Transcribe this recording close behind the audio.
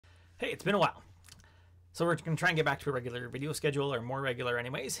Hey, it's been a while. So we're going to try and get back to a regular video schedule, or more regular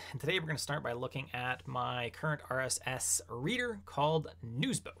anyways. And today we're going to start by looking at my current RSS reader called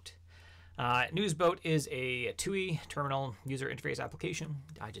Newsboat. Newsboat is a TUI terminal user interface application.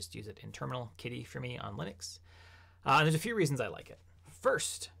 I just use it in Terminal Kitty for me on Linux. There's a few reasons I like it.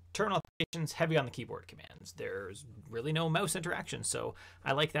 First, terminal applications heavy on the keyboard commands. There's really no mouse interaction, so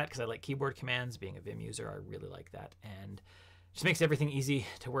I like that because I like keyboard commands. Being a Vim user, I really like that, and just makes everything easy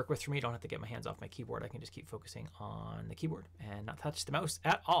to work with for me. Don't have to get my hands off my keyboard. I can just keep focusing on the keyboard and not touch the mouse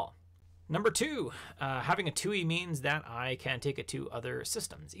at all. Number two, having a TUI means that I can take it to other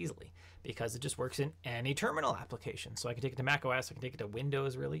systems easily because it just works in any terminal application. So I can take it to macOS, I can take it to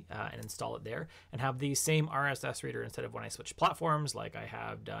Windows really, and install it there and have the same RSS reader instead of when I switch platforms like I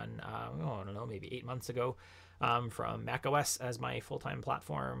have done, I don't know, maybe 8 months ago, from macOS as my full-time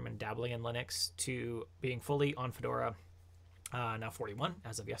platform and dabbling in Linux to being fully on Fedora. Now 41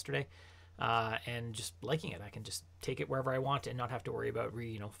 as of yesterday, and just liking it. I can just take it wherever I want and not have to worry about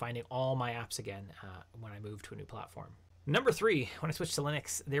finding all my apps again when I move to a new platform. Number three, when I switched to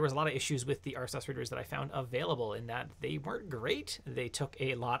Linux, there was a lot of issues with the RSS readers that I found available in that they weren't great. They took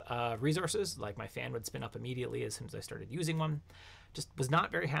a lot of resources, like my fan would spin up immediately as soon as I started using one. Just was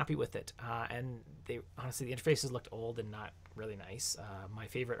not very happy with it, and honestly, the interfaces looked old and not really nice. My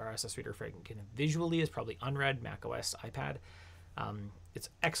favorite RSS reader for visually is probably Unread, macOS, iPad. It's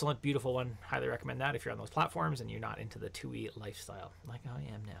excellent, beautiful one. Highly recommend that if you're on those platforms and you're not into the TUI lifestyle like I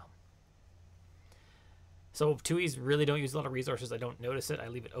am now. So TUIs really don't use a lot of resources. I don't notice it. I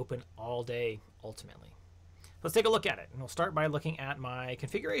leave it open all day ultimately. Let's take a look at it, and we'll start by looking at my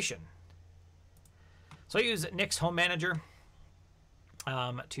configuration. So I use Nix Home Manager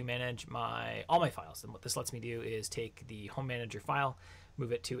to manage all my files. And what this lets me do is take the Home Manager file,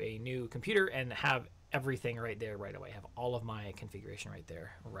 move it to a new computer, and have everything right there right away. Have all of my configuration right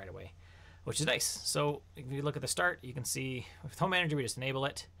there right away, which is nice. So if you look at the start, you can see with Home Manager, we just enable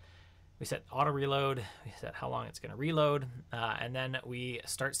it. We set auto reload, we set how long it's going to reload, and then we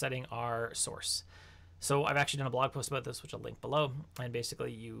start setting our source. So I've actually done a blog post about this, which I'll link below. And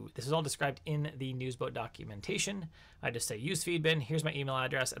basically, this is all described in the Newsboat documentation. I just say use feedbin, here's my email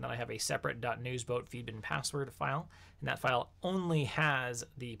address, and then I have a separate .newsboat feedbin password file. And that file only has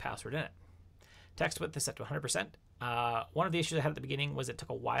the password in it. Text width is set to 100%. One of the issues I had at the beginning was it took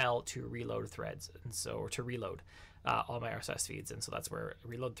a while to reload threads, and so to reload all my RSS feeds, and so that's where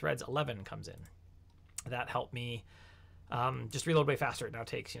reload threads 11 comes in. That helped me just reload way faster. It now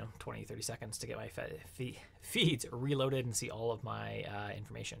takes 20-30 seconds to get my feeds reloaded and see all of my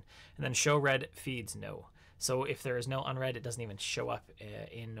information. And then show read feeds no. So if there is no unread, it doesn't even show up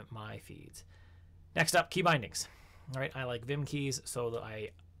in my feeds. Next up, key bindings. All right, I like Vim keys, so that I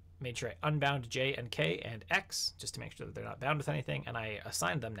made sure I unbound J and K and X just to make sure that they're not bound with anything, and I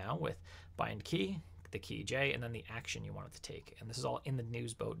assigned them now with bind key, the key J, and then the action you want it to take. And this is all in the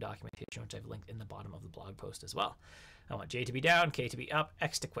Newsboat documentation, which I've linked in the bottom of the blog post as well. I want J to be down, K to be up,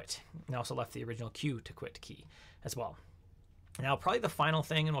 X to quit. And I also left the original Q to quit key as well. Now, probably the final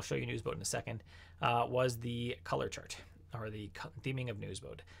thing, and we'll show you Newsboat in a second, was the color chart, or the theming of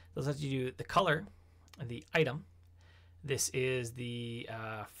Newsboat. This lets you do the color, the item. This is the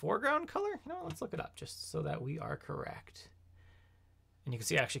foreground color. Let's look it up just so that we are correct. And you can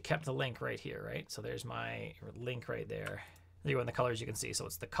see I actually kept the link right here, right? So there's my link right there. There you go in the colors you can see. So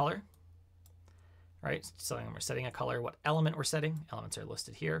it's the color, right? So we're setting a color, what element we're setting. Elements are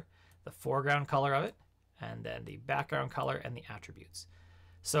listed here. The foreground color of it, and then the background color and the attributes.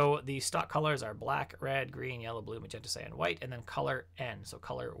 So the stock colors are black, red, green, yellow, blue, magenta, cyan, white, and then color N, so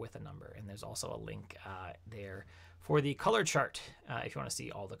color with a number. And there's also a link there for the color chart. If you want to see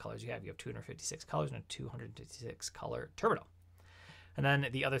all the colors you have 256 colors and a 256 color terminal. And then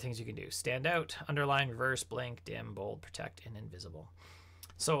the other things you can do: stand out, underline, reverse, blink, dim, bold, protect, and invisible.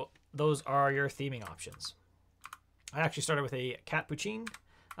 So those are your theming options. I actually started with a cat Puccine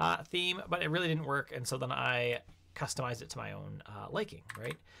theme, but it really didn't work, and so then I customized it to my own liking,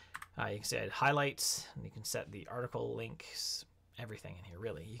 right? You can set highlights, and you can set the article links, everything in here,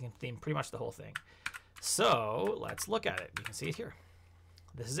 really. You can theme pretty much the whole thing. So let's look at it. You can see it here.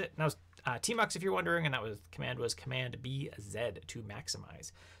 This is it. Now, tmux, if you're wondering, and that was Command BZ to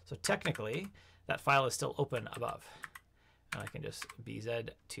maximize. So technically, that file is still open above. And I can just BZ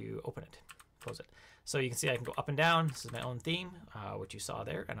to open it, close it. So you can see I can go up and down. This is my own theme, which you saw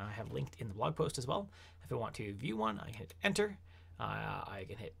there, and I have linked in the blog post as well. If I want to view one, I can hit enter. I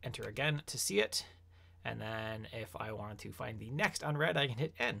can hit enter again to see it. And then if I want to find the next unread, I can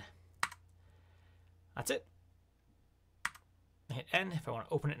hit N. That's it. I hit N. If I want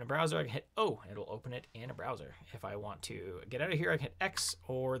to open it in a browser, I can hit O, and it'll open it in a browser. If I want to get out of here, I can hit X,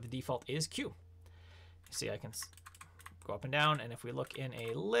 or the default is Q. You see, I can go up and down, and if we look in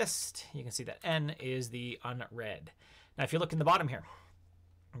a list, you can see that N is the unread. Now, if you look in the bottom here,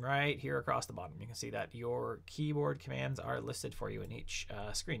 right here across the bottom, you can see that your keyboard commands are listed for you in each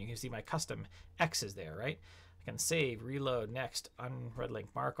screen. You can see my custom X is there, right? I can save, reload, next, unread link,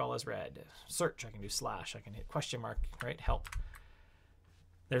 mark all as read. Search, I can do slash, I can hit question mark, right? Help.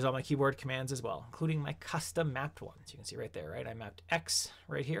 There's all my keyboard commands as well, including my custom mapped ones. You can see right there, right? I mapped X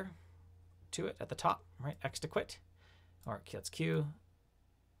right here to it at the top, right? X to quit, or that's Q,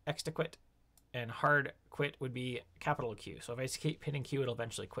 X to quit, and hard quit would be capital Q. So if I keep hitting Q, it'll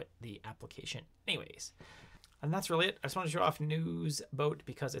eventually quit the application anyways. And that's really it. I just want to show off Newsboat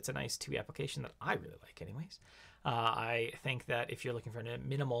because it's a nice 2E application that I really like anyways. I think that if you're looking for a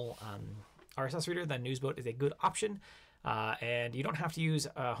minimal RSS reader, then Newsboat is a good option. And you don't have to use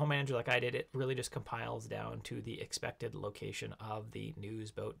Home Manager like I did. It really just compiles down to the expected location of the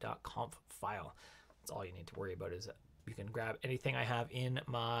newsboat.conf file. That's all you need to worry about is that you can grab anything I have in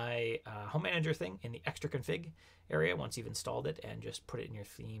my Home Manager thing in the extra config area once you've installed it and just put it in your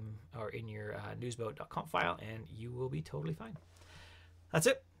theme or in your newsboat.conf file and you will be totally fine. That's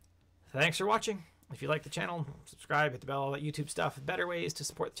it. Thanks for watching. If you like the channel, subscribe, hit the bell, all that YouTube stuff. Better ways to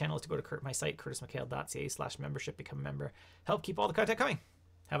support the channel is to go to my site, curtismchale.ca/membership, become a member. Help keep all the content coming.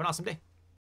 Have an awesome day.